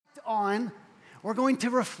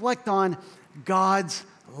reflect on God's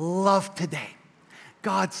love today.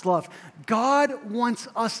 God's love. God wants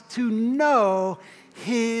us to know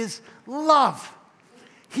His love.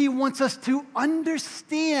 He wants us to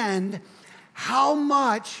understand how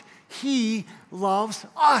much He loves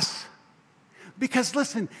us. Because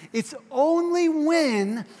listen, it's only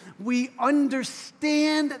when we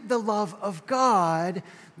understand the love of God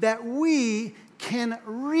that we can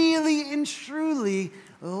really and truly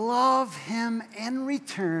love Him in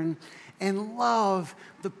return and love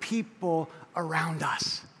the people around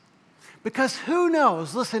us. Because who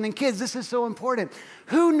knows, listen, and kids, this is so important.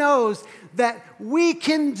 Who knows that we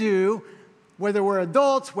can do, whether we're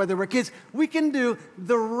adults, whether we're kids, we can do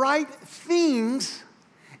the right things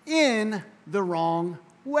in the wrong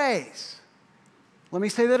ways. Let me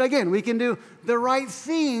say that again. We can do the right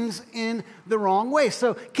things in the wrong way.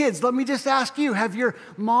 So kids, let me just ask you, have your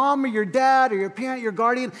mom or your dad or your parent, your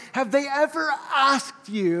guardian, have they ever asked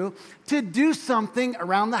you to do something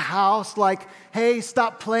around the house like, hey,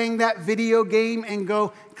 stop playing that video game and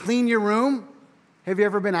go clean your room? Have you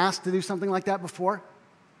ever been asked to do something like that before?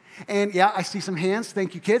 And yeah, I see some hands.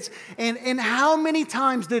 Thank you, kids. And how many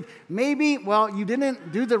times did maybe, well, you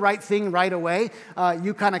didn't do the right thing right away.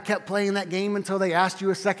 You kind of kept playing that game until they asked you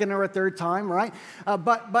a second or a third time, right?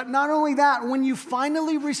 But not only that, when you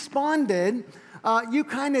finally responded, you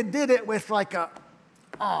kind of did it with like a,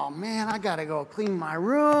 oh man, I got to go clean my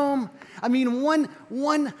room. I mean,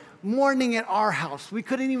 one morning at our house, we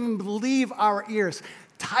couldn't even believe our ears.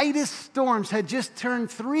 Titus Storms had just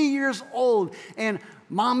turned 3 years old, and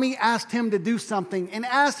Mommy asked him to do something, and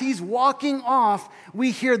as he's walking off,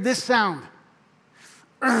 we hear this sound.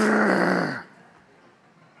 Urgh.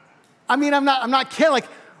 I mean, I'm not kidding.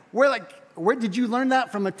 Where did you learn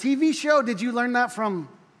that from a TV show? Did you learn that from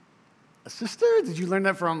a sister? Did you learn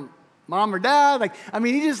that from mom or dad?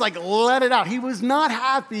 He just let it out. He was not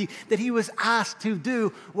happy that he was asked to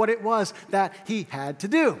do what it was that he had to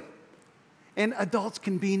do. And adults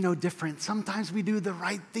can be no different. Sometimes we do the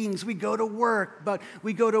right things. We go to work, but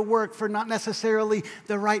we go to work for not necessarily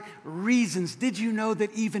the right reasons. Did you know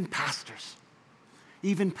that even pastors,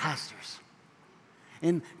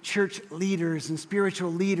 and church leaders and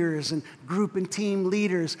spiritual leaders and group and team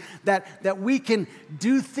leaders, that we can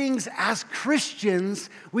do things as Christians,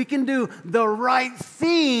 we can do the right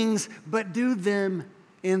things, but do them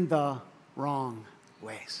in the wrong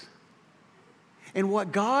ways. And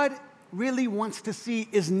what God really wants to see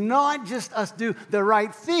is not just us do the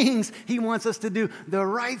right things. He wants us to do the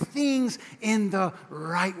right things in the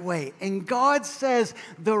right way. And God says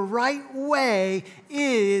the right way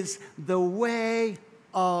is the way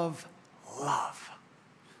of love.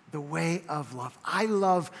 The way of love. I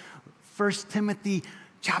love 1 Timothy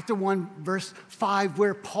chapter 1, verse 5,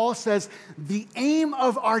 where Paul says, the aim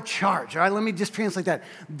of our charge, all right, let me just translate that.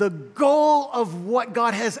 The goal of what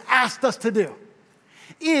God has asked us to do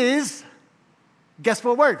is, guess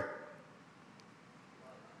what word?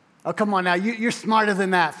 Oh, come on now. You're smarter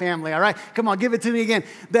than that, family, all right? Come on, give it to me again.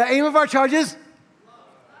 The aim of our charge is?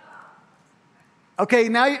 Okay,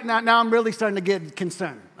 now I'm really starting to get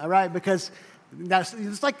concerned, all right? Because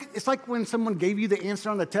it's like when someone gave you the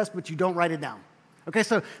answer on the test, but you don't write it down. Okay,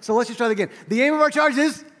 so let's just try that again. The aim of our charge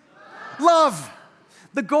is? Love.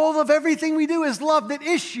 The goal of everything we do is love that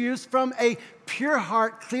issues from a pure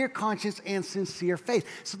heart, clear conscience, and sincere faith.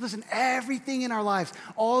 So listen, everything in our lives,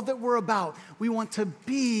 all that we're about, we want to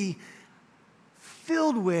be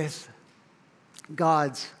filled with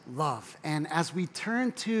God's love. And as we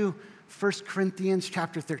turn to 1 Corinthians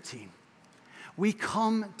chapter 13, we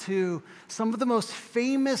come to some of the most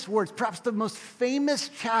famous words, perhaps the most famous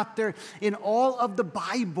chapter in all of the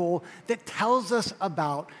Bible that tells us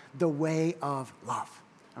about the way of love.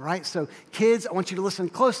 All right, so kids, I want you to listen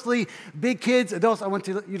closely. Big kids, adults, I want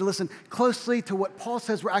you to listen closely to what Paul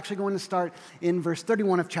says. We're actually going to start in verse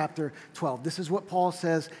 31 of chapter 12. This is what Paul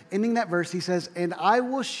says, ending that verse. He says, and I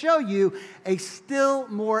will show you a still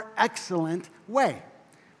more excellent way.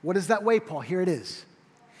 What is that way, Paul? Here it is.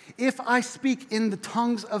 If I speak in the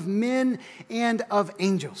tongues of men and of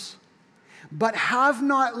angels, but have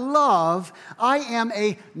not love, I am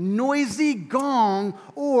a noisy gong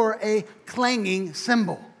or a clanging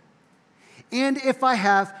cymbal. And if I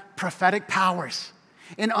have prophetic powers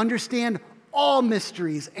and understand all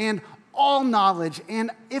mysteries and all knowledge,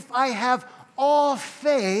 and if I have all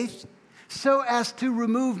faith so as to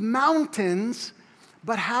remove mountains,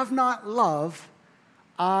 but have not love,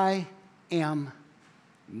 I am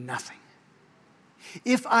nothing.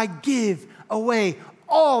 If I give away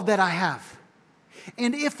all that I have,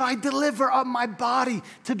 and if I deliver up my body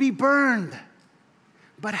to be burned,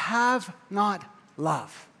 but have not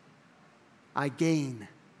love, I gain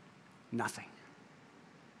nothing.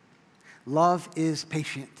 Love is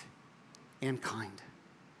patient and kind.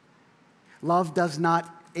 Love does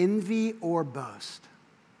not envy or boast.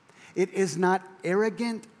 It is not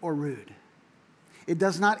arrogant or rude. It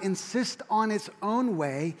does not insist on its own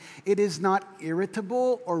way. It is not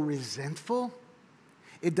irritable or resentful.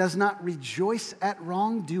 It does not rejoice at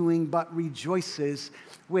wrongdoing, but rejoices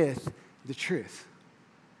with the truth.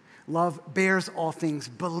 Love bears all things,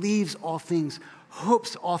 believes all things,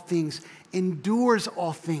 hopes all things, endures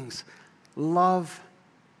all things. Love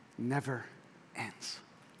never ends.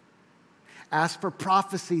 As for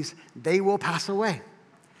prophecies, they will pass away.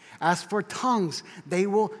 As for tongues, they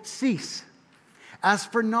will cease. As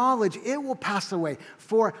for knowledge, it will pass away.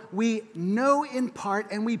 For we know in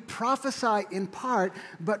part and we prophesy in part,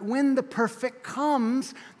 but when the perfect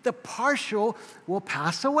comes, the partial will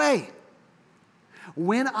pass away.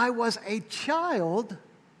 When I was a child,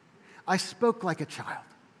 I spoke like a child.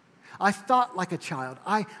 I thought like a child.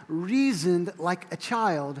 I reasoned like a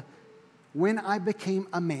child. When I became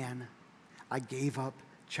a man, I gave up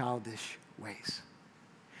childish ways.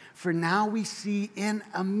 For now we see in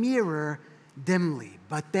a mirror dimly,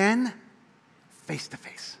 but then face to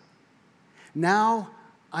face. Now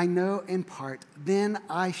I know in part, then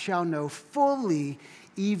I shall know fully,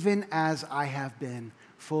 even as I have been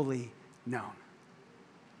fully known.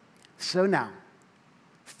 So now,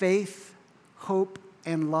 faith, hope,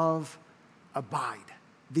 and love abide,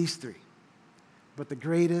 these three. But the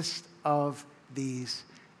greatest of these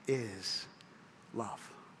is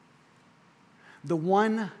love. The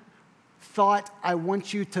one thought I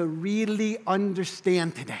want you to really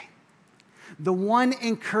understand today, the one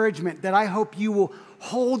encouragement that I hope you will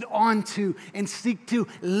hold on to and seek to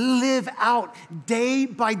live out day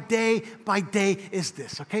by day is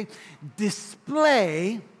this, okay?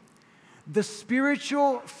 Display the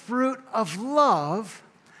spiritual fruit of love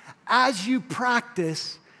as you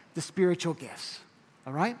practice the spiritual gifts,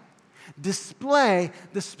 all right? Display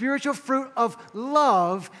the spiritual fruit of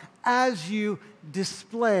love as you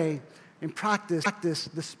display and practice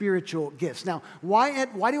the spiritual gifts. Now, why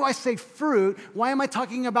do I say fruit? Why am I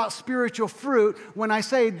talking about spiritual fruit when I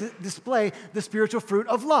say display the spiritual fruit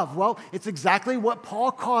of love? Well, it's exactly what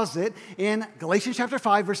Paul calls it in Galatians chapter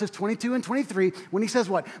 5, verses 22 and 23, when he says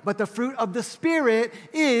what? But the fruit of the Spirit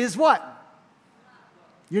is what?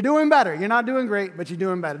 You're doing better. You're not doing great, but you're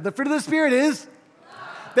doing better. The fruit of the Spirit is?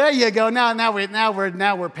 There you go. Now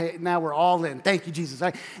we're all in. Thank you, Jesus.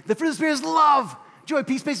 Right? The fruit of the Spirit is love, joy,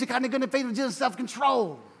 peace, patience, kindness, goodness, faith, gentleness,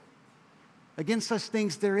 self-control. Against such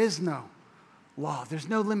things there is no law. There's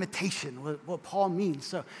no limitation, what Paul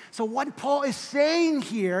means. So what Paul is saying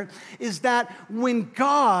here is that when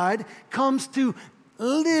God comes to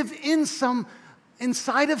live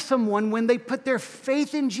inside of someone, when they put their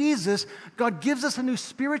faith in Jesus, God gives us a new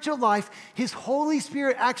spiritual life. His Holy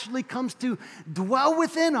Spirit actually comes to dwell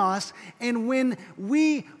within us. And when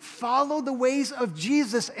we follow the ways of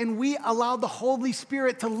Jesus and we allow the Holy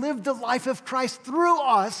Spirit to live the life of Christ through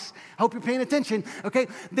us, I hope you're paying attention, okay,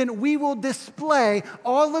 then we will display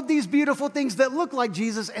all of these beautiful things that look like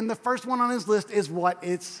Jesus. And the first one on his list is what?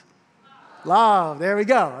 It's love. There we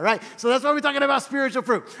go. All right. So that's why we're talking about spiritual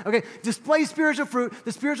fruit. Okay. Display spiritual fruit,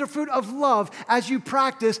 the spiritual fruit of love as you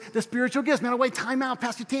practice the spiritual gifts. Now, wait, time out,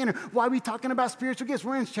 Pastor Tanner. Why are we talking about spiritual gifts?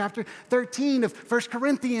 We're in chapter 13 of 1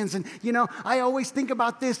 Corinthians. And, I always think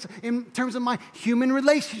about this in terms of my human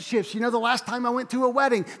relationships. The last time I went to a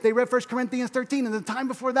wedding, they read 1 Corinthians 13. And the time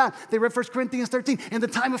before that, they read 1 Corinthians 13. And the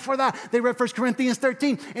time before that, they read 1 Corinthians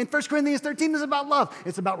 13. And 1 Corinthians 13 is about love.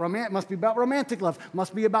 It's about must be about romantic love.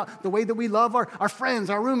 Must be about the way that we love our friends,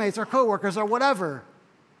 our roommates, our coworkers, or whatever.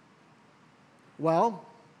 Well,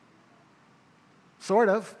 sort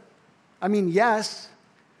of. I mean, yes,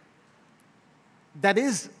 that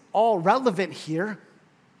is all relevant here,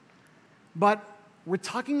 but we're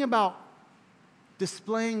talking about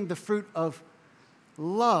displaying the fruit of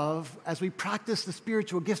love as we practice the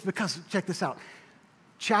spiritual gifts because, check this out,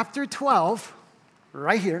 chapter 12,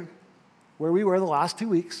 right here, where we were the last 2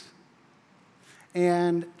 weeks,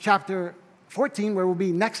 and chapter 14, where we'll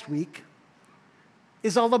be next week,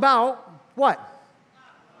 is all about what?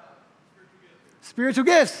 Spiritual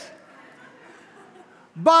gifts.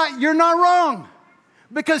 But you're not wrong.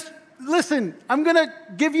 Because, listen, I'm going to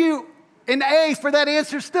give you an A for that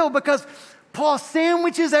answer still, because Paul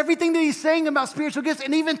sandwiches everything that he's saying about spiritual gifts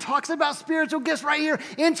and even talks about spiritual gifts right here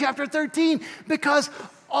in chapter 13, because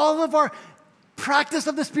all of our practice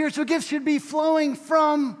of the spiritual gifts should be flowing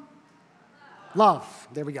from love.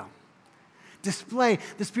 There we go. display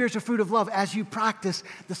the spiritual fruit of love as you practice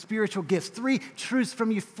the spiritual gifts. 3 truths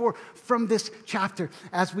from this chapter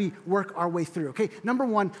as we work our way through, okay? Number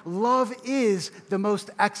 1, love is the most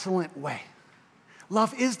excellent way.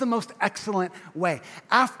 Love is the most excellent way.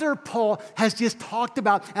 After Paul has just talked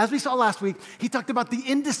about, as we saw last week, he talked about the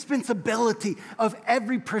indispensability of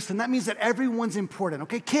every person. That means that everyone's important,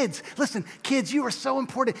 okay? Kids, listen, kids, you are so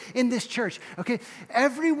important in this church, okay?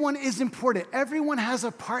 Everyone is important. Everyone has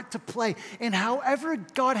a part to play. And however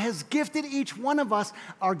God has gifted each one of us,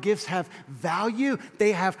 our gifts have value.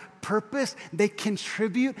 They have purpose. They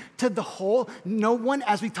contribute to the whole. No one,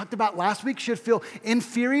 as we talked about last week, should feel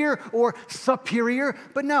inferior or superior.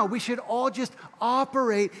 But no, we should all just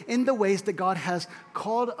operate in the ways that God has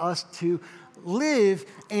called us to live.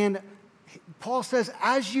 And Paul says,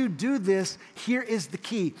 as you do this, here is the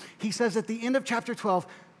key. He says at the end of chapter 12,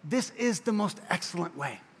 this is the most excellent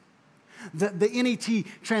way. The NET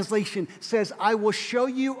translation says, I will show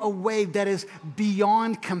you a way that is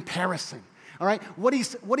beyond comparison. All right, what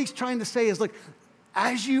he's trying to say is, look,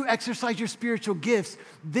 as you exercise your spiritual gifts,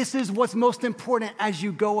 this is what's most important as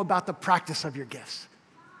you go about the practice of your gifts.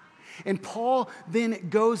 And Paul then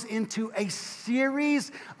goes into a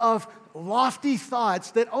series of lofty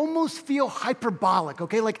thoughts that almost feel hyperbolic,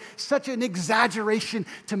 okay? Like such an exaggeration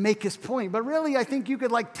to make his point. But really, I think you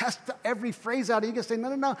could like test every phrase out and you could say,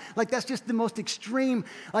 no. Like that's just the most extreme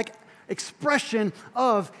like expression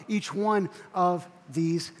of each one of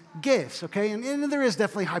these gifts, okay? And there is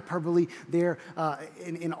definitely hyperbole there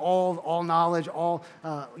in all knowledge, all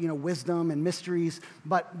wisdom and mysteries.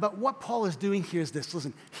 But what Paul is doing here is this.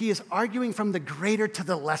 Listen, he is arguing from the greater to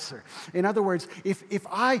the lesser. In other words, if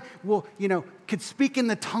I will, could speak in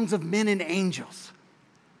the tongues of men and angels,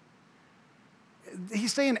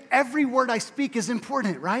 he's saying every word I speak is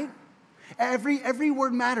important, right? Every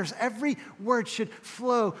word matters. Every word should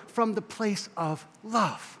flow from the place of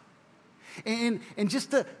love. And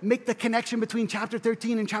just to make the connection between chapter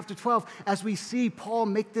 13 and chapter 12, as we see Paul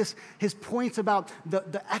make his points about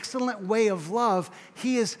the excellent way of love,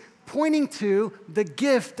 he is pointing to the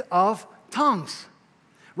gift of tongues,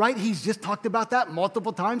 right? He's just talked about that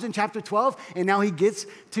multiple times in chapter 12, and now he gets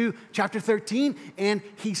to chapter 13, and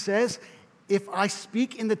he says, if I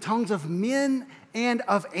speak in the tongues of men and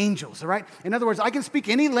of angels, all right? In other words, I can speak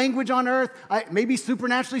any language on earth. I maybe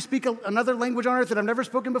supernaturally speak another language on earth that I've never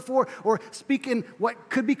spoken before, or speak in what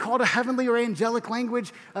could be called a heavenly or angelic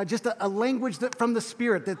language, just a language that from the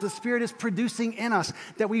Spirit, that the Spirit is producing in us,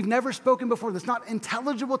 that we've never spoken before, that's not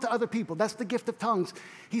intelligible to other people. That's the gift of tongues.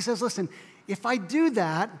 He says, listen, if I do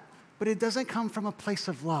that, but it doesn't come from a place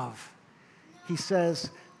of love, he says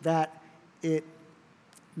that it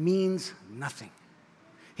means nothing.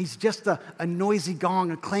 He's just a noisy gong,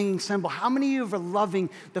 a clanging cymbal. How many of you are loving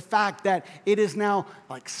the fact that it is now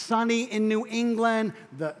like sunny in New England,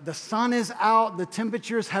 the sun is out, the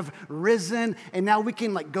temperatures have risen, and now we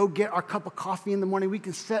can like go get our cup of coffee in the morning. We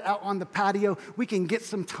can sit out on the patio. We can get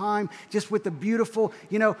some time just with the beautiful,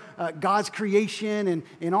 God's creation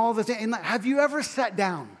and all the things. And have you ever sat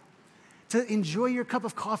down to enjoy your cup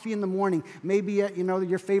of coffee in the morning, maybe at,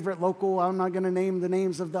 your favorite local, I'm not going to name the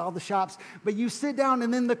names of all the shops, but you sit down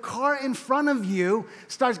and then the car in front of you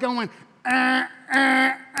starts going,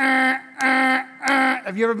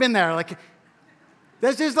 Have you ever been there? Like,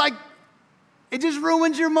 that's just like, it just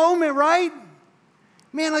ruins your moment, right?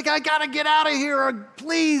 Man, like, I got to get out of here, or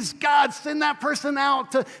please, God, send that person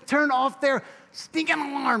out to turn off their stinking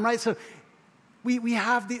alarm, right? So we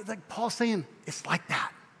have like Paul saying, it's like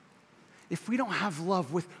that. If we don't have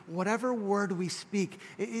love with whatever word we speak,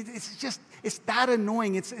 it's that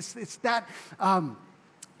annoying. It's that,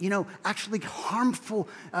 actually harmful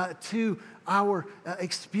to our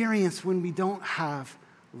experience when we don't have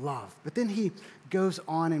love. But then he goes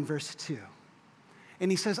on in verse 2, and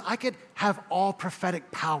he says, I could have all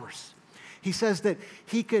prophetic powers. He says that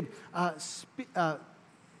he could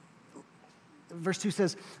verse 2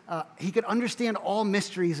 says, he could understand all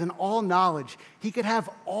mysteries and all knowledge. He could have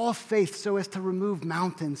all faith so as to remove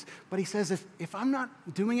mountains. But he says, if I'm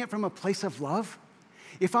not doing it from a place of love,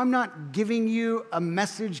 if I'm not giving you a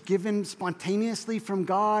message given spontaneously from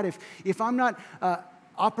God, if I'm not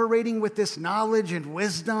operating with this knowledge and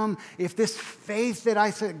wisdom, if this faith that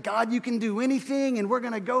I said, God, you can do anything and we're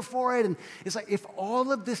going to go for it. And it's like, if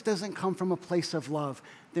all of this doesn't come from a place of love,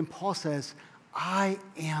 then Paul says, I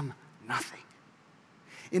am nothing.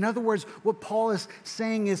 In other words, what Paul is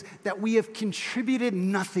saying is that we have contributed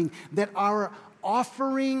nothing, that our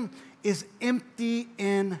offering is empty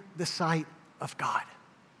in the sight of God.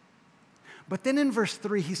 But then in verse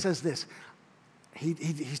 3, he says this.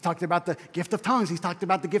 He's talked about the gift of tongues. He's talked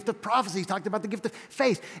about the gift of prophecy. He's talked about the gift of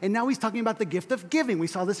faith. And now he's talking about the gift of giving. We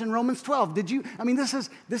saw this in Romans 12.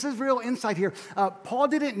 This is real insight here. Paul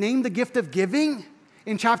didn't name the gift of giving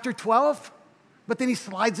in chapter 12, but then he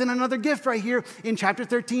slides in another gift right here in chapter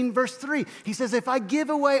 13, verse 3. He says, if I give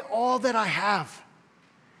away all that I have,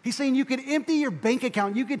 he's saying you could empty your bank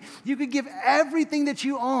account. You could give everything that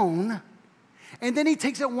you own. And then he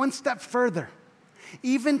takes it one step further,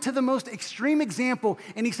 even to the most extreme example.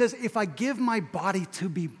 And he says, if I give my body to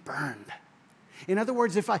be burned. In other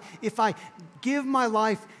words, if I give my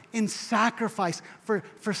life in sacrifice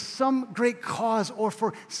for some great cause or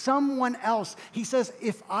for someone else, he says,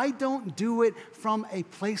 if I don't do it from a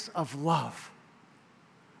place of love,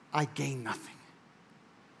 I gain nothing.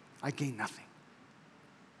 I gain nothing.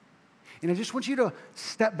 And I just want you to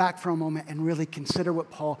step back for a moment and really consider what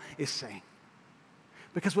Paul is saying.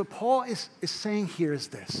 Because what Paul is saying here is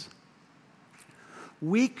this.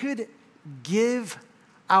 We could give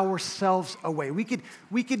ourselves away. We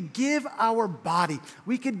could give our body.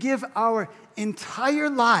 We could give our entire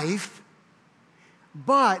life,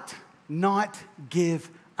 but not give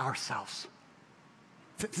ourselves.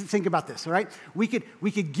 Think about this, all right? We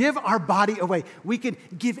could give our body away. We could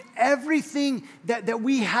give everything that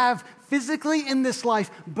we have physically in this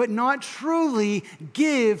life, but not truly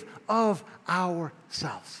give of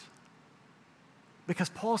ourselves. Because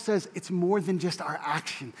Paul says it's more than just our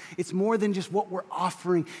action. It's more than just what we're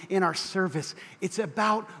offering in our service. It's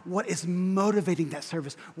about what is motivating that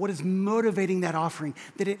service, what is motivating that offering,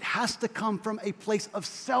 that it has to come from a place of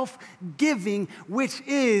self-giving, which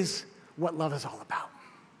is what love is all about.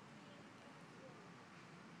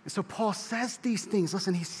 And so Paul says these things.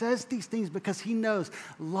 Listen, he says these things because he knows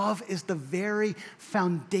love is the very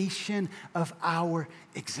foundation of our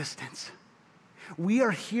existence. We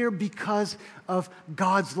are here because of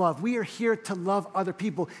God's love. We are here to love other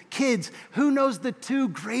people. Kids, who knows the two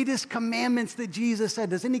greatest commandments that Jesus said?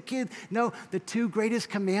 Does any kid know the two greatest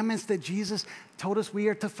commandments that Jesus told us we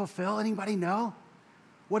are to fulfill? Anybody know?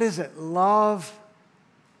 What is it? Love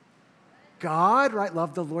God, right?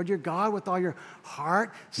 Love the Lord your God with all your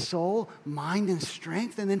heart, soul, mind, and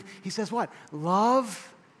strength. And then he says what?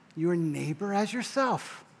 Love your neighbor as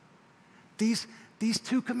yourself. These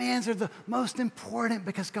two commands are the most important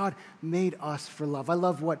because God made us for love. I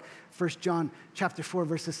love what 1 John chapter 4,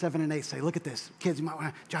 verses 7 and 8 say. Look at this. Kids, you might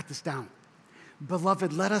want to jot this down.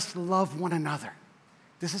 Beloved, let us love one another.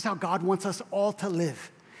 This is how God wants us all to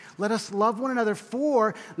live. Let us love one another,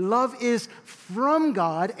 for love is from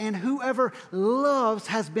God, and whoever loves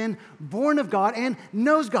has been born of God and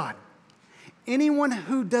knows God. Anyone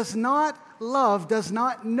who does not love does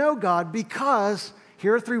not know God, because,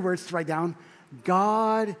 here are three words to write down,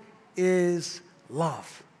 God is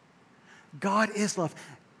love. God is love.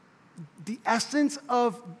 The essence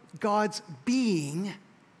of God's being,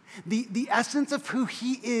 the essence of who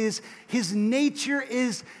he is, his nature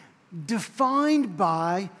is defined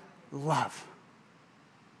by love.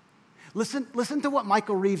 Listen to what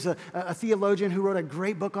Michael Reeves, a theologian who wrote a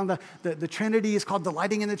great book on the Trinity. It's called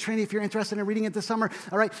Delighting in the Trinity, if you're interested in reading it this summer.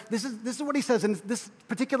 All right, this is what he says, and this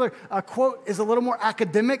particular quote is a little more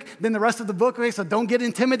academic than the rest of the book, okay, so don't get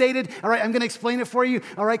intimidated. All right, I'm going to explain it for you.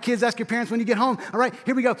 All right, kids, ask your parents when you get home. All right,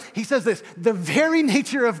 here we go. He says this, the very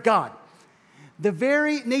nature of God, the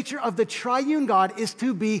very nature of the triune God is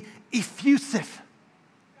to be effusive.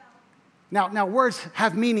 Now, words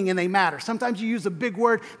have meaning and they matter. Sometimes you use a big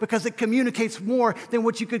word because it communicates more than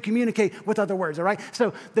what you could communicate with other words, all right?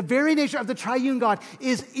 So the very nature of the triune God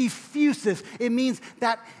is effusive. It means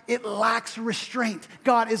that it lacks restraint.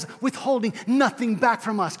 God is withholding nothing back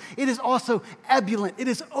from us. It is also ebullient. It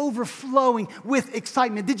is overflowing with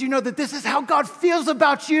excitement. Did you know that this is how God feels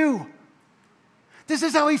about you? This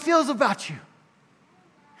is how he feels about you.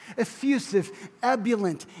 Effusive,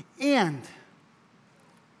 ebullient, and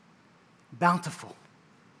bountiful,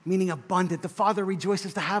 meaning abundant. The Father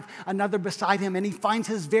rejoices to have another beside him, and he finds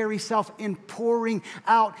his very self in pouring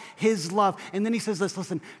out his love. And then he says this,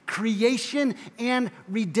 listen, creation and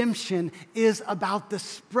redemption is about the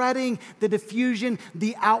spreading, the diffusion,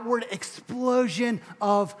 the outward explosion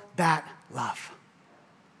of that love.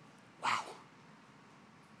 Wow.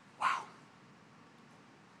 Wow.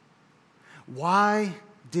 Why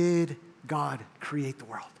did God create the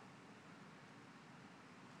world?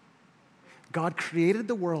 God created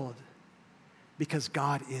the world because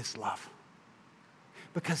God is love.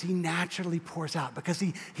 Because he naturally pours out. Because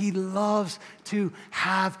he loves to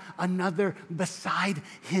have another beside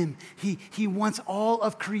him. He wants all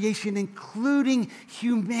of creation, including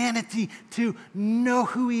humanity, to know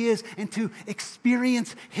who he is and to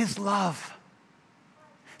experience his love.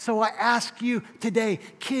 So I ask you today,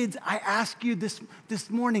 kids, I ask you this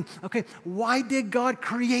morning, okay, why did God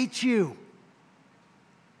create you?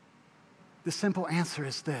 The simple answer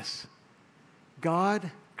is this: God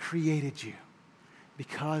created you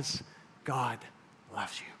because God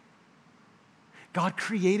loves you. God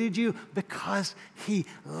created you because He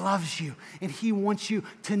loves you, and He wants you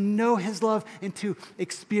to know His love and to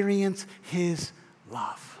experience His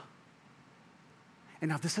love. And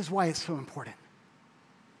now this is why it's so important.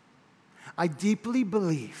 I deeply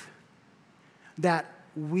believe that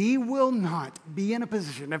we will not be in a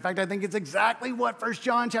position, in fact, I think it's exactly what 1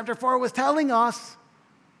 John chapter 4 was telling us.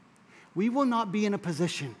 We will not be in a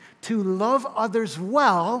position to love others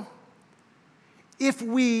well if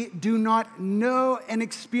we do not know and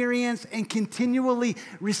experience and continually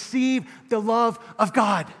receive the love of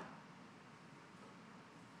God.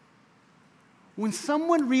 When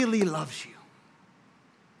someone really loves you,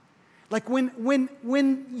 like when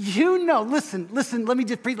you know, listen, let me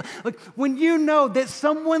just breathe. Like when you know that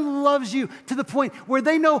someone loves you to the point where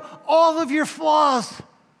they know all of your flaws,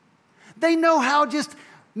 they know how just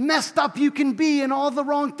messed up you can be and all the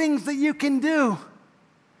wrong things that you can do,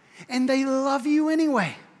 and they love you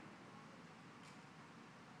anyway.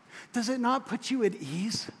 Does it not put you at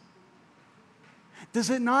ease? Does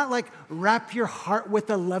it not like wrap your heart with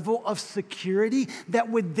a level of security that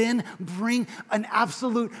would then bring an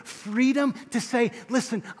absolute freedom to say,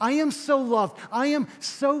 listen, I am so loved, I am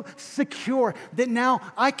so secure that now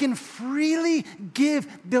I can freely give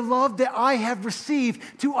the love that I have received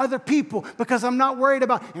to other people because I'm not worried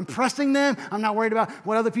about impressing them, I'm not worried about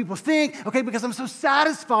what other people think, okay, because I'm so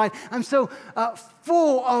satisfied, I'm so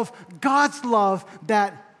full of God's love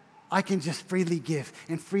that I can just freely give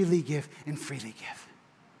and freely give and freely give.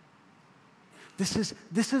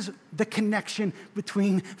 This is the connection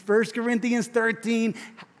between 1 Corinthians 13,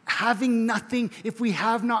 having nothing if we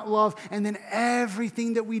have not love, and then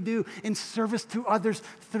everything that we do in service to others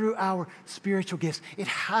through our spiritual gifts. It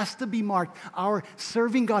has to be marked. Our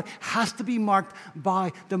serving God has to be marked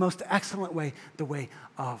by the most excellent way, the way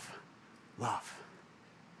of love.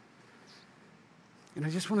 And I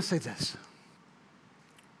just want to say this.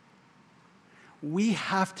 We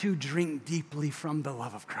have to drink deeply from the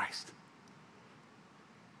love of Christ.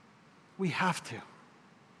 We have to.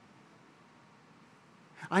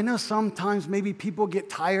 I know sometimes maybe people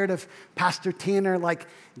get tired of Pastor Tanner like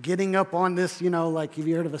getting up on this, like have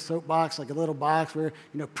you heard of a soapbox, like a little box where,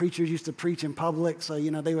 preachers used to preach in public. So,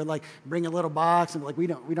 they would like bring a little box and like, we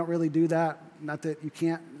don't really do that. Not that you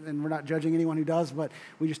can't, and we're not judging anyone who does, but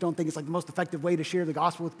we just don't think it's like the most effective way to share the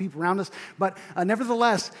gospel with people around us. But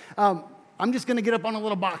nevertheless, I'm just going to get up on a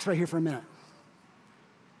little box right here for a minute.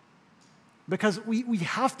 Because we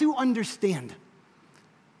have to understand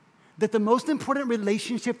that the most important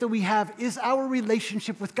relationship that we have is our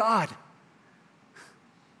relationship with God.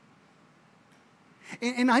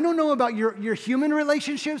 And I don't know about your human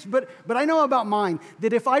relationships, but I know about mine,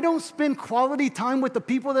 that if I don't spend quality time with the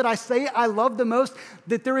people that I say I love the most,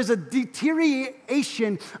 that there is a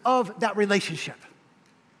deterioration of that relationship.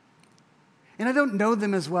 And I don't know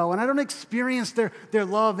them as well, and I don't experience their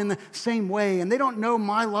love in the same way, and they don't know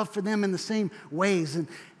my love for them in the same ways. And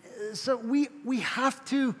so we have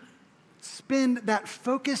to spend that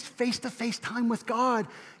focused face-to-face time with God.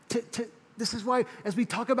 This is why, as we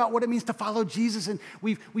talk about what it means to follow Jesus, and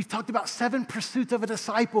we've talked about 7 pursuits of a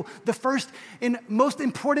disciple, the first and most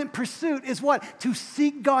important pursuit is what? To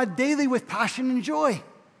seek God daily with passion and joy.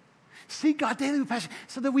 Seek God daily with passion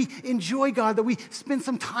so that we enjoy God, that we spend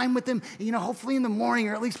some time with Him, hopefully in the morning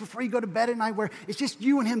or at least before you go to bed at night where it's just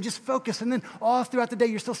you and Him, just focus. And then all throughout the day,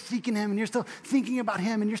 you're still seeking Him and you're still thinking about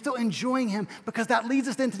Him and you're still enjoying Him, because that leads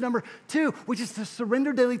us into number 2, which is to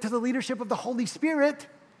surrender daily to the leadership of the Holy Spirit.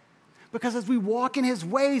 Because as we walk in His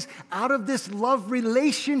ways out of this love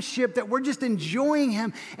relationship that we're just enjoying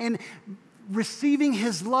Him and receiving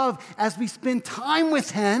His love as we spend time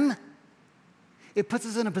with Him, it puts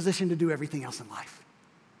us in a position to do everything else in life.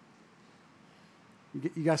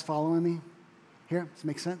 You guys following me here? Does it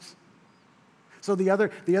make sense? So the other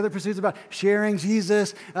pursuits about sharing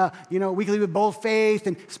Jesus, weekly with bold faith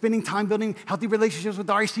and spending time building healthy relationships with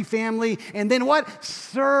the RC family. And then what?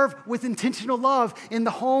 Serve with intentional love in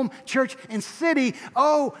the home, church, and city.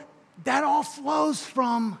 Oh, that all flows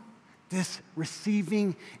from this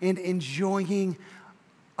receiving and enjoying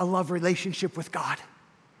a love relationship with God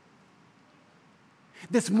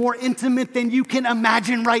that's more intimate than you can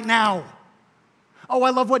imagine right now. Oh, I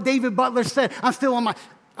love what David Butler said. I'm still on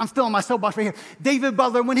my soapbox right here. David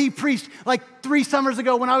Butler, when he preached like 3 summers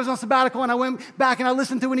ago when I was on sabbatical, and I went back and I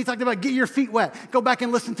listened to when he talked about get your feet wet. Go back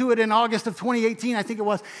and listen to it in August of 2018, I think it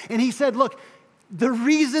was. And he said, look, the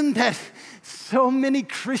reason that so many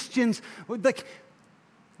Christians would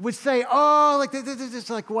say, oh, like this is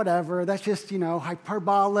like whatever, that's just,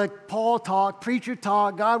 hyperbolic, Paul talk, preacher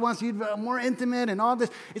talk, God wants you to be more intimate and all this.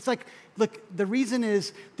 It's like, look, the reason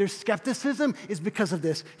is there's skepticism is because of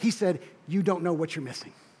this. He said, you don't know what you're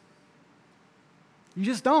missing. You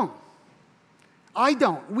just don't. I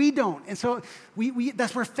don't. We don't. And so we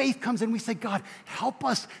that's where faith comes in. We say, God, help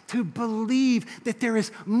us to believe that there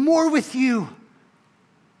is more with you.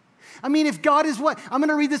 I mean, if God is what? I'm going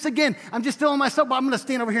to read this again. I'm just still in my soapbox. I'm going to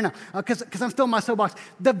stand over here now because I'm still in my soapbox.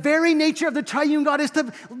 The very nature of the triune God is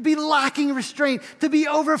to be lacking restraint, to be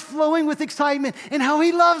overflowing with excitement in how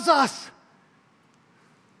he loves us.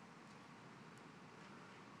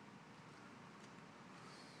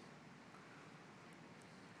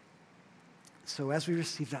 So as we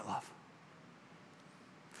receive that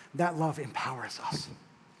love empowers us.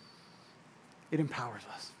 It empowers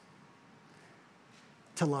us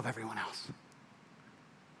to love everyone else.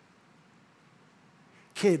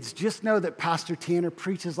 Kids, just know that Pastor Tanner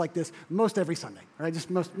preaches like this most every Sunday, right? Just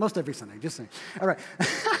most every Sunday, just saying. All right.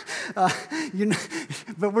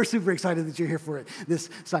 But we're super excited that you're here for it this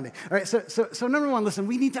Sunday. All right, so number one, listen,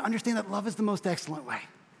 we need to understand that love is the most excellent way.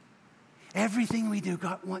 Everything we do,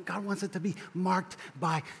 God wants it to be marked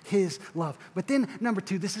by his love. But then number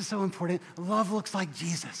two, this is so important, love looks like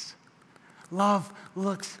Jesus. Love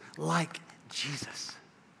looks like Jesus.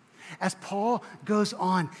 As Paul goes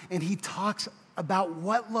on and he talks about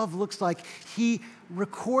what love looks like, he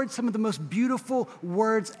records some of the most beautiful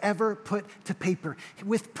words ever put to paper.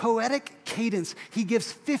 With poetic cadence, he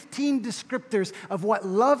gives 15 descriptors of what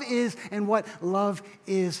love is and what love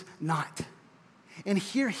is not. And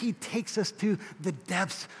here he takes us to the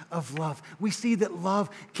depths of love. We see that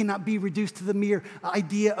love cannot be reduced to the mere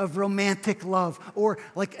idea of romantic love or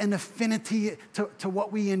like an affinity to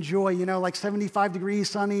what we enjoy, like 75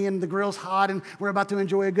 degrees sunny and the grill's hot and we're about to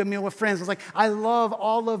enjoy a good meal with friends. It's like, I love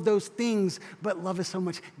all of those things, but love is so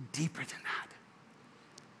much deeper than that.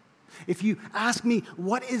 If you ask me,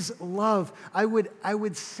 what is love? I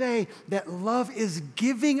would say that love is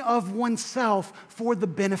giving of oneself for the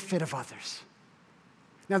benefit of others.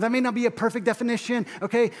 Now, that may not be a perfect definition,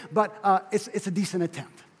 okay, but it's a decent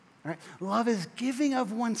attempt. Right? Love is giving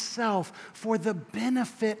of oneself for the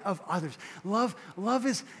benefit of others. Love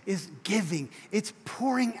is giving. It's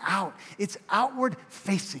pouring out. It's outward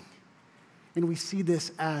facing. And we see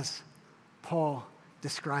this as Paul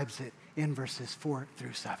describes it in verses 4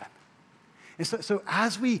 through 7. And so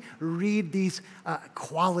as we read these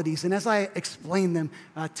qualities and as I explain them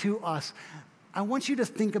to us, I want you to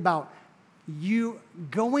think about you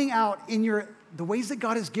going out in the ways that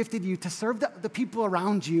God has gifted you to serve the people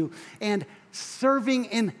around you and serving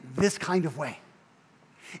in this kind of way.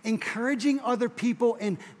 Encouraging other people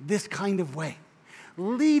in this kind of way.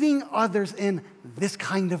 Leading others in this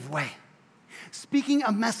kind of way. Speaking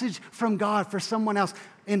a message from God for someone else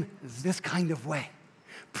in this kind of way.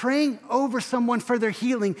 Praying over someone for their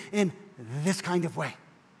healing in this kind of way.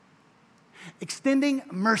 Extending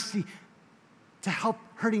mercy to help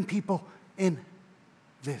hurting people in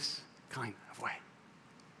this kind of way.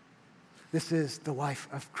 This is the life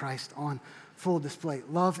of Christ on full display.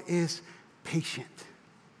 Love is patient.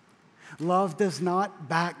 Love does not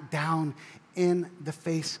back down in the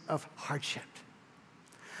face of hardship.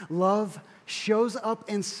 Love shows up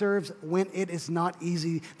and serves when it is not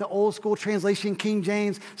easy. The old school translation, King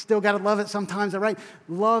James, still got to love it sometimes, all right?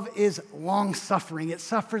 Love is long-suffering. It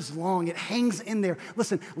suffers long. It hangs in there.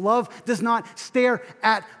 Listen, love does not stare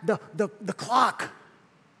at the clock.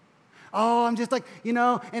 Oh, I'm just like,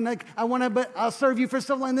 and like, but I'll serve you for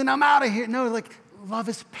so long, and then I'm out of here. No, like, love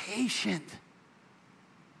is patient.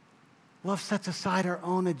 Love sets aside our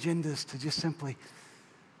own agendas to just simply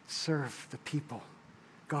serve the people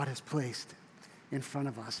God has placed in front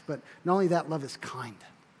of us. But not only that, love is kind.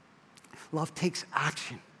 Love takes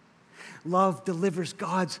action. Love delivers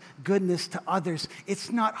God's goodness to others.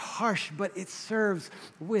 It's not harsh, but it serves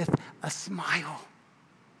with a smile.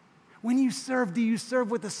 When you serve, do you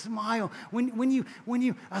serve with a smile? When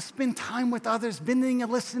you spend time with others, bending a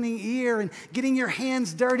listening ear and getting your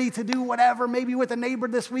hands dirty to do whatever, maybe with a neighbor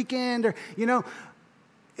this weekend, or,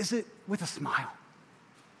 is it with a smile?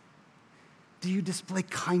 Do you display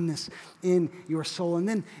kindness in your soul? And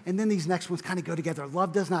then these next ones kind of go together.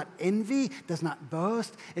 Love does not envy, does not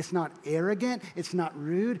boast. It's not arrogant. It's not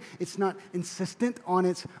rude. It's not insistent on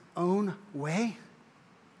its own way.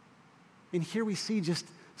 And here we see just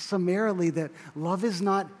summarily that love is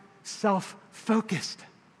not self-focused.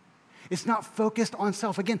 It's not focused on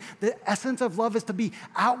self. Again, the essence of love is to be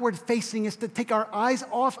outward facing, is to take our eyes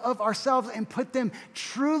off of ourselves and put them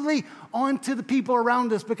truly onto the people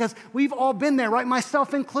around us, because we've all been there, right?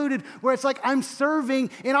 Myself included, where it's like I'm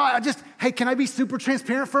serving and hey, can I be super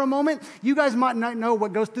transparent for a moment? You guys might not know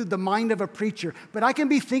what goes through the mind of a preacher, but I can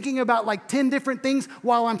be thinking about like 10 different things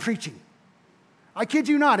while I'm preaching. I kid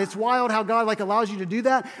you not. It's wild how God allows you to do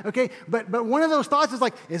that, okay? But one of those thoughts is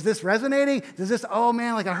is this resonating? Does this, oh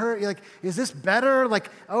man, I heard, is this better?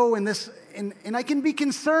 And I can be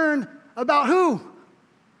concerned about who?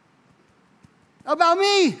 About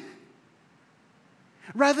me.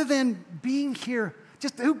 Rather than being here,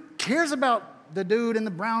 just who cares about the dude in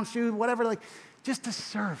the brown shoes, whatever, just to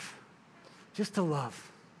serve, just to love.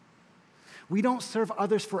 We don't serve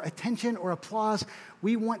others for attention or applause.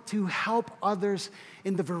 We want to help others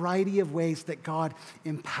in the variety of ways that God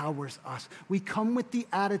empowers us. We come with the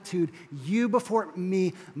attitude, you before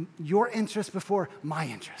me, your interests before my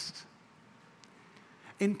interests.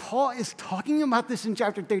 And Paul is talking about this in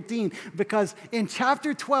chapter 13 because in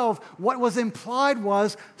chapter 12, what was implied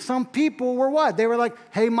was some people were what? They were like,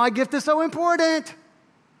 hey, my gift is so important.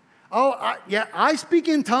 Oh, I speak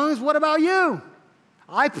in tongues. What about you?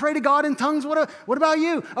 I pray to God in tongues. What about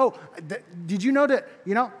you? Oh, did you know that,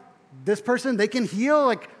 this person, they can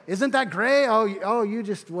heal? Isn't that great? Oh, you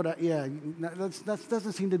just, that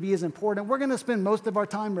doesn't seem to be as important. We're going to spend most of our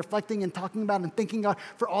time reflecting and talking about and thanking God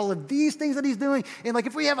for all of these things that he's doing. And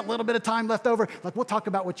if we have a little bit of time left over, we'll talk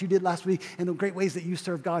about what you did last week and the great ways that you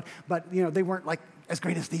served God. But, they weren't as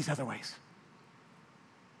great as these other ways.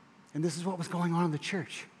 And this is what was going on in the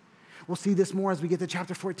church. We'll see this more as we get to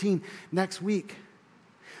chapter 14 next week.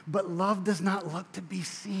 But love does not look to be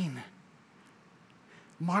seen.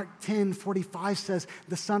 Mark 10:45 says,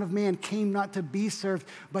 the Son of Man came not to be served,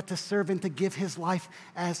 but to serve and to give his life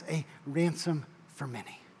as a ransom for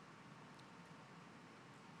many.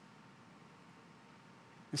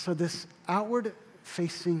 And so this outward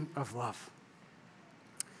facing of love,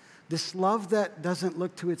 this love that doesn't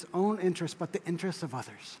look to its own interest, but the interests of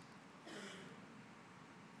others,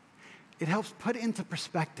 it helps put into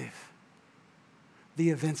perspective the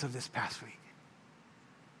events of this past week.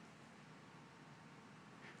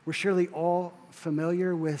 We're surely all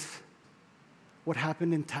familiar with what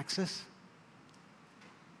happened in Texas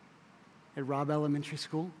at Robb Elementary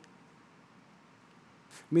School.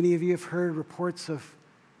 Many of you have heard reports of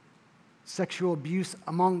sexual abuse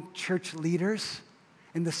among church leaders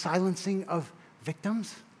and the silencing of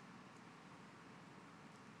victims.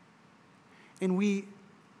 And we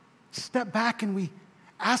step back and we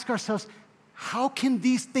ask ourselves, how can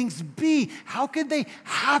these things be? How could they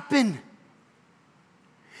happen?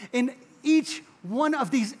 In each one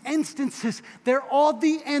of these instances, they're all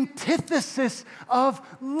the antithesis of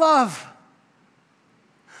love.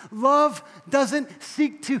 Love doesn't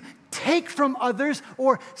seek to take from others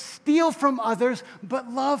or steal from others,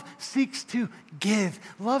 but love seeks to give.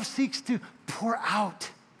 Love seeks to pour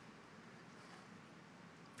out.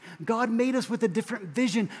 God made us with a different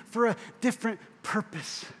vision for a different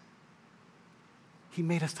purpose. He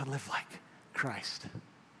made us to live like Christ.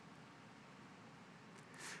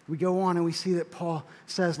 We go on and we see that Paul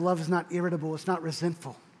says love is not irritable, it's not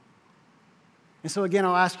resentful. And so again,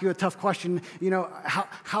 I'll ask you a tough question.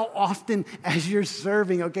 How often as you're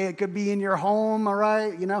serving, okay, it could be in your home, all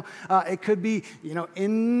right? It could be,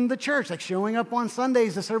 in the church, showing up on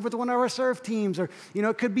Sundays to serve with one of our serve teams, or,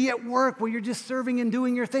 it could be at work where you're just serving and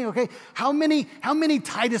doing your thing, okay? How many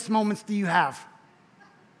Titus moments do you have?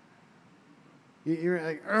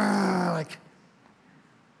 You're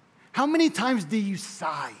how many times do you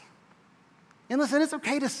sigh? And listen, it's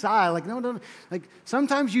okay to sigh.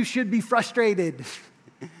 Sometimes you should be frustrated.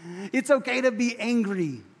 It's okay to be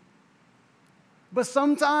angry. But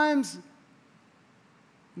sometimes,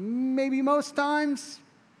 maybe most times,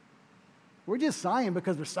 we're just sighing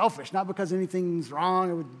because we're selfish, not because anything's wrong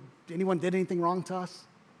or anyone did anything wrong to us.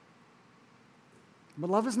 But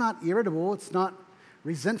love is not irritable. It's not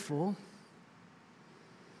resentful.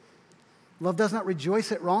 Love does not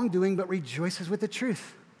rejoice at wrongdoing, but rejoices with the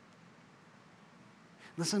truth.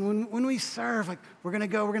 Listen, when we serve, we're going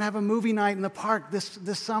to have a movie night in the park this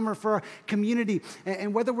summer for our community.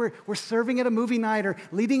 And whether we're serving at a movie night or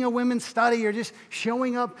leading a women's study or just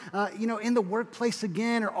showing up, in the workplace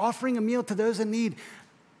again or offering a meal to those in need,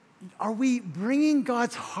 are we bringing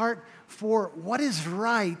God's heart for what is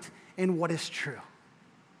right and what is true?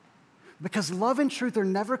 Because love and truth are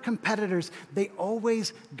never competitors. They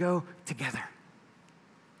always go together.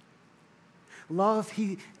 Love,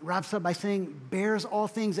 he wraps up by saying, bears all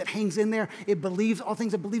things. It hangs in there. It believes all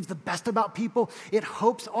things. It believes the best about people. It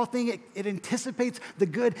hopes all things. It anticipates the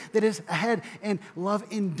good that is ahead. And love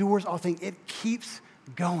endures all things. It keeps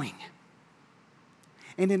going.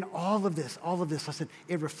 And in all of this, listen,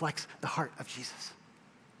 it reflects the heart of Jesus.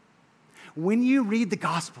 When you read the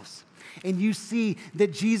Gospels and you see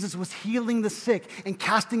that Jesus was healing the sick and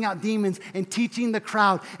casting out demons and teaching the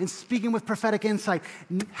crowd and speaking with prophetic insight,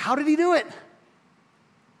 how did he do it?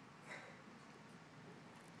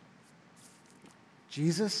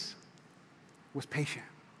 Jesus was patient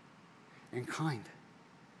and kind.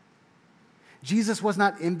 Jesus was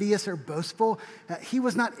not envious or boastful. He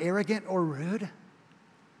was not arrogant or rude.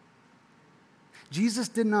 Jesus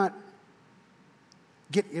did not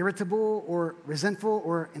get irritable or resentful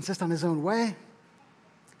or insist on his own way.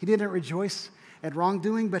 He didn't rejoice at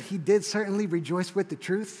wrongdoing, but he did certainly rejoice with the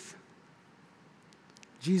truth.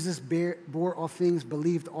 Jesus bore all things,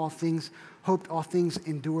 believed all things, hoped all things,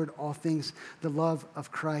 endured all things. The love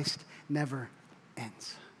of Christ never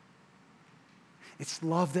ends. It's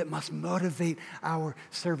love that must motivate our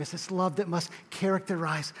service. It's love that must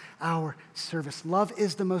characterize our service. Love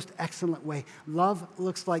is the most excellent way. Love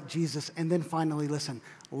looks like Jesus. And then finally, listen,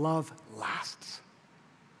 love lasts.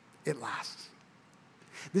 It lasts.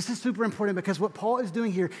 This is super important because what Paul is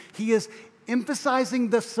doing here, he is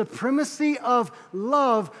emphasizing the supremacy of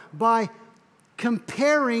love by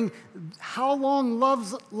comparing how long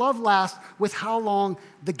love lasts with how long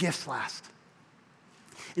the gifts last.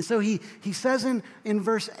 And so he says in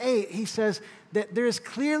verse 8, he says that there is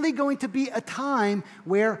clearly going to be a time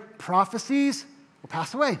where prophecies will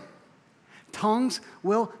pass away. Tongues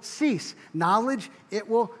will cease. Knowledge, it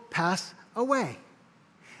will pass away.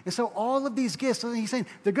 And so all of these gifts, so he's saying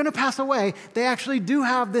they're going to pass away. They actually do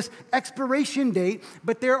have this expiration date,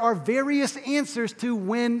 but there are various answers to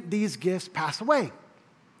when these gifts pass away.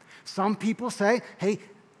 Some people say, hey,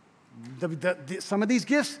 some of these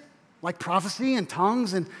gifts, like prophecy and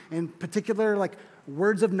tongues and in particular like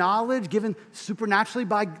words of knowledge given supernaturally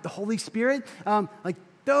by the Holy Spirit, like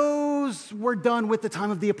those were done with the time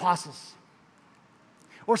of the apostles.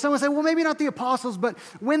 Or someone say, well, maybe not the apostles, but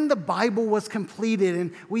when the Bible was completed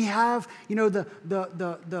and we have, the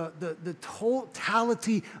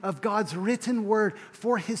totality of God's written word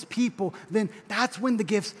for his people, then that's when the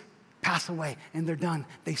gifts pass away and they're done,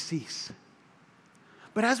 they cease.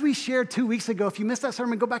 But as we shared 2 weeks ago, if you missed that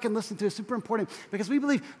sermon, go back and listen to it. It's super important because we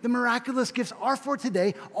believe the miraculous gifts are for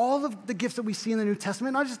today. All of the gifts that we see in the New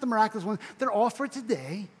Testament, not just the miraculous ones, they're all for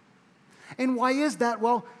today. And why is that?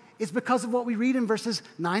 Well, it's because of what we read in verses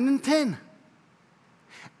 9 and 10.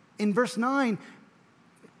 In verse 9,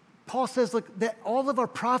 Paul says, look, that all of our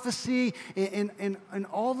prophecy and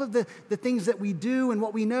all of the things that we do and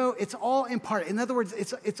what we know, it's all in part. In other words,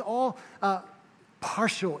 it's all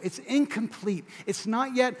partial. It's incomplete. It's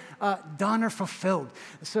not yet done or fulfilled.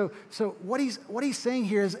 So what he's saying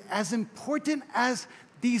here is, as important as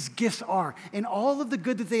these gifts are and all of the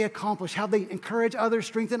good that they accomplish, how they encourage others,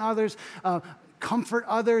 strengthen others, comfort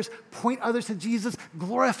others, point others to Jesus,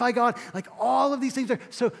 glorify God, like all of these things are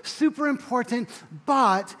so super important,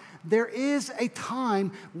 but there is a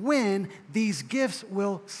time when these gifts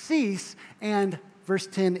will cease, and verse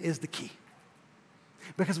 10 is the key.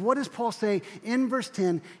 Because what does Paul say? In verse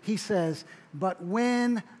 10, he says, but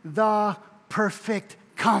when the perfect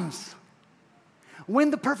comes. When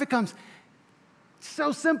the perfect comes.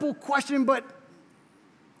 So simple question, but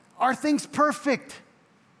are things perfect?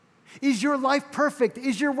 Is your life perfect?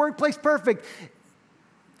 Is your workplace perfect?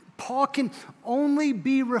 Paul can only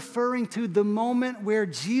be referring to the moment where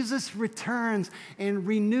Jesus returns and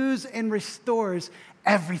renews and restores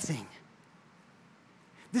everything.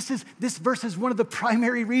 This verse is one of the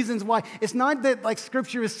primary reasons why it's not that like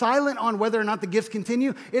Scripture is silent on whether or not the gifts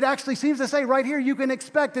continue. It actually seems to say right here, you can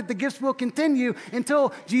expect that the gifts will continue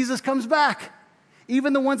until Jesus comes back.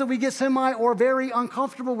 Even the ones that we get semi or very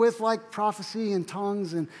uncomfortable with, like prophecy and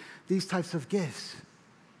tongues and these types of gifts.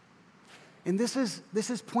 And this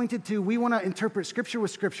is pointed to, we want to interpret Scripture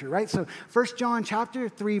with Scripture, right? So 1 John chapter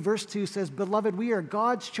 3, verse 2 says, beloved, we are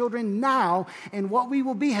God's children now, and what we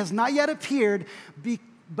will be has not yet appeared,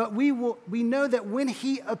 but we know that when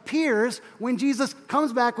he appears, when Jesus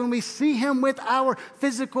comes back, when we see him with our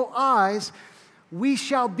physical eyes, we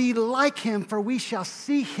shall be like him, for we shall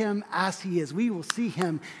see him as he is. We will see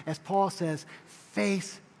him, as Paul says,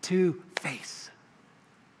 face to face.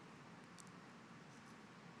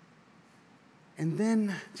 And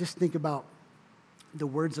then just think about the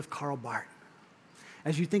words of Karl Barth.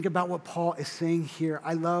 As you think about what Paul is saying here,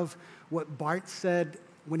 I love what Barth said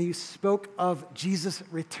when he spoke of Jesus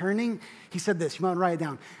returning. He said this, you might write it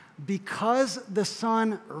down. because the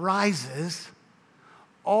sun rises,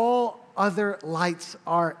 all other lights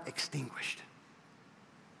are extinguished.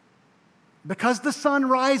 Because the sun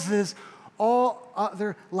rises, all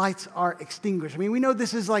other lights are extinguished. I mean, we know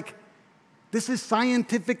this is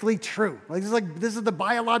scientifically true. This is the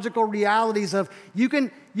biological realities of you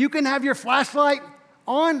can have your flashlight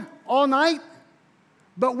on all night,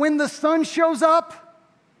 but when the sun shows up,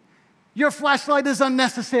 your flashlight is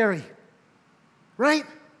unnecessary. Right?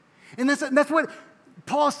 And that's what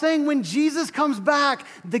Paul's saying. When Jesus comes back,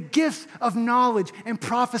 the gifts of knowledge and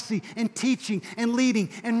prophecy and teaching and leading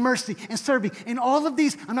and mercy and serving and all of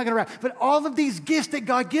these, I'm not going to wrap, but all of these gifts that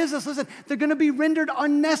God gives us, listen, they're going to be rendered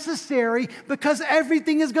unnecessary because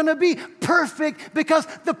everything is going to be perfect because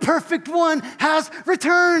the perfect one has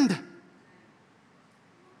returned.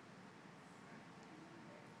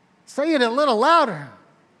 Say it a little louder.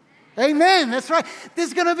 Amen. That's right.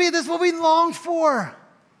 This is what we long for.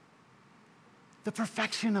 The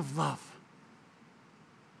perfection of love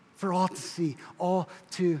for all to see, all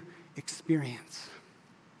to experience.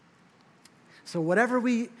 So whatever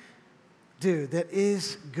we do that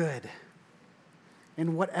is good,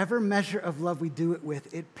 and whatever measure of love we do it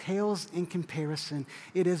with, it pales in comparison.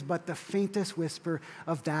 It is but the faintest whisper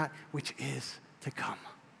of that which is to come.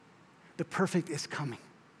 The perfect is coming.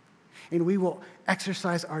 And we will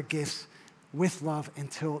exercise our gifts with love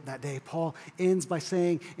until that day. Paul ends by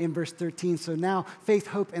saying in verse 13, so now faith,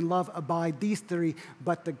 hope, and love abide, these three,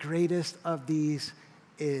 but the greatest of these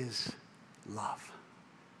is love.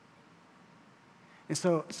 And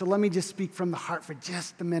so let me just speak from the heart for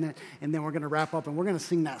just a minute, and then we're going to wrap up, and we're going to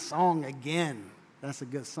sing that song again. That's a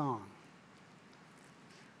good song.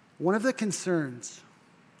 One of the concerns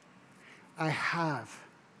I have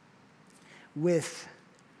with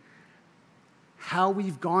how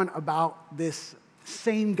we've gone about this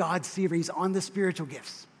Same God series on the spiritual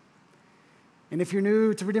gifts. And if you're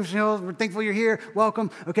new to Redemption Hill, we're thankful you're here. Welcome.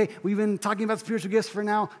 Okay, we've been talking about spiritual gifts for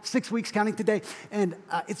now 6 weeks, counting today. And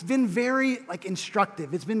it's been very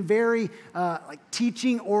instructive. It's been very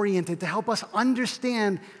teaching oriented to help us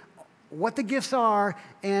understand what the gifts are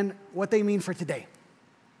and what they mean for today.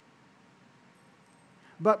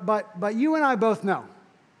 But you and I both know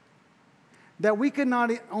that we could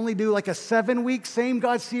not only do a 7-week Same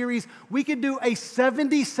God series, we could do a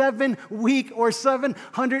 77-week or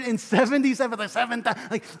 777,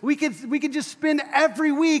 we could just spend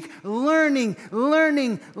every week learning,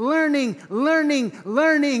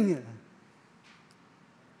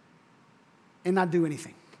 and not do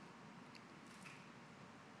anything.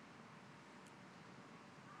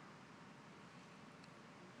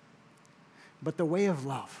 But the way of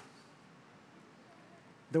love,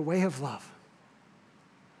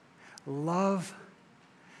 love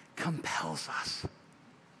compels us.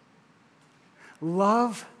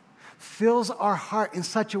 Love fills our heart in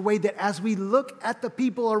such a way that as we look at the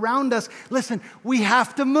people around us, listen, we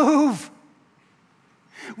have to move.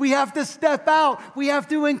 We have to step out. We have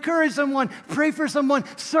to encourage someone, pray for someone,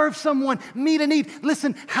 serve someone, meet a need.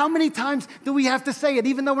 Listen, how many times do we have to say it,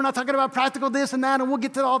 even though we're not talking about practical this and that, and we'll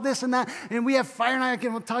get to all this and that, and we have fire night,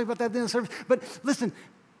 and we'll talk about that in the service. But listen,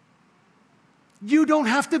 you don't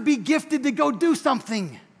have to be gifted to go do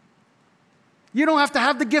something. You don't have to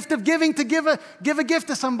have the gift of giving to give a gift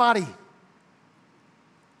to somebody.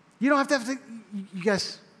 You don't have to, you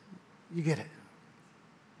guys, you get it.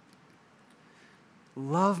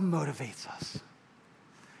 Love motivates us.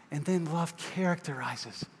 And then love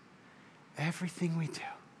characterizes everything we do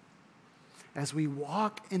as we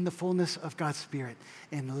walk in the fullness of God's Spirit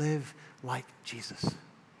and live like Jesus.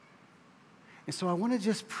 And so I want to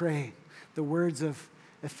just pray the words of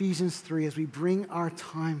Ephesians 3 as we bring our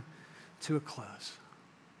time to a close.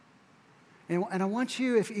 And I want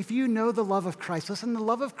you, if you know the love of Christ, listen, the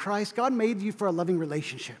love of Christ, God made you for a loving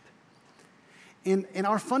relationship. And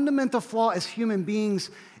our fundamental flaw as human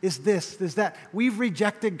beings is that we've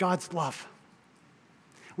rejected God's love.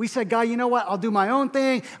 We said, God, you know what? I'll do my own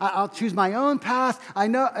thing. I'll choose my own path. I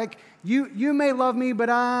know you may love me, but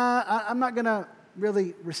I'm not going to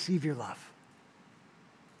really receive your love.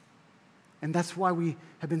 And that's why we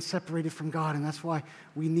have been separated from God, and that's why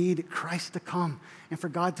we need Christ to come and for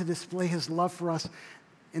God to display his love for us,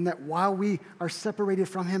 and that while we are separated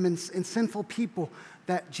from him and sinful people,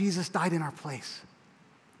 that Jesus died in our place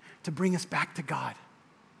to bring us back to God,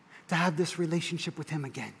 to have this relationship with him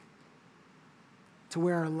again, to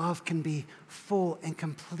where our love can be full and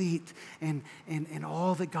complete and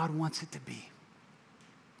all that God wants it to be.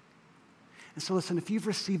 And so listen, if you've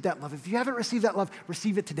received that love, if you haven't received that love,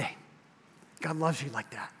 receive it today. God loves you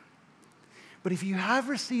like that. But if you have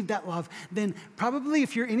received that love, then probably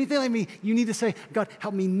if you're anything like me, you need to say, God,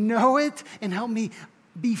 help me know it and help me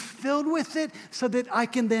be filled with it so that I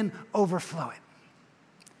can then overflow it.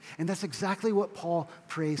 And that's exactly what Paul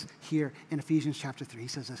prays here in Ephesians chapter 3. He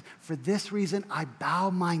says this, for this reason I bow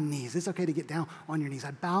my knees. It's okay to get down on your knees.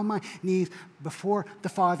 I bow my knees before the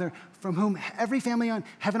Father, from whom every family on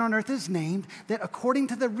heaven on earth is named, that according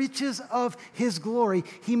to the riches of his glory,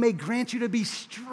 he may grant you to be strong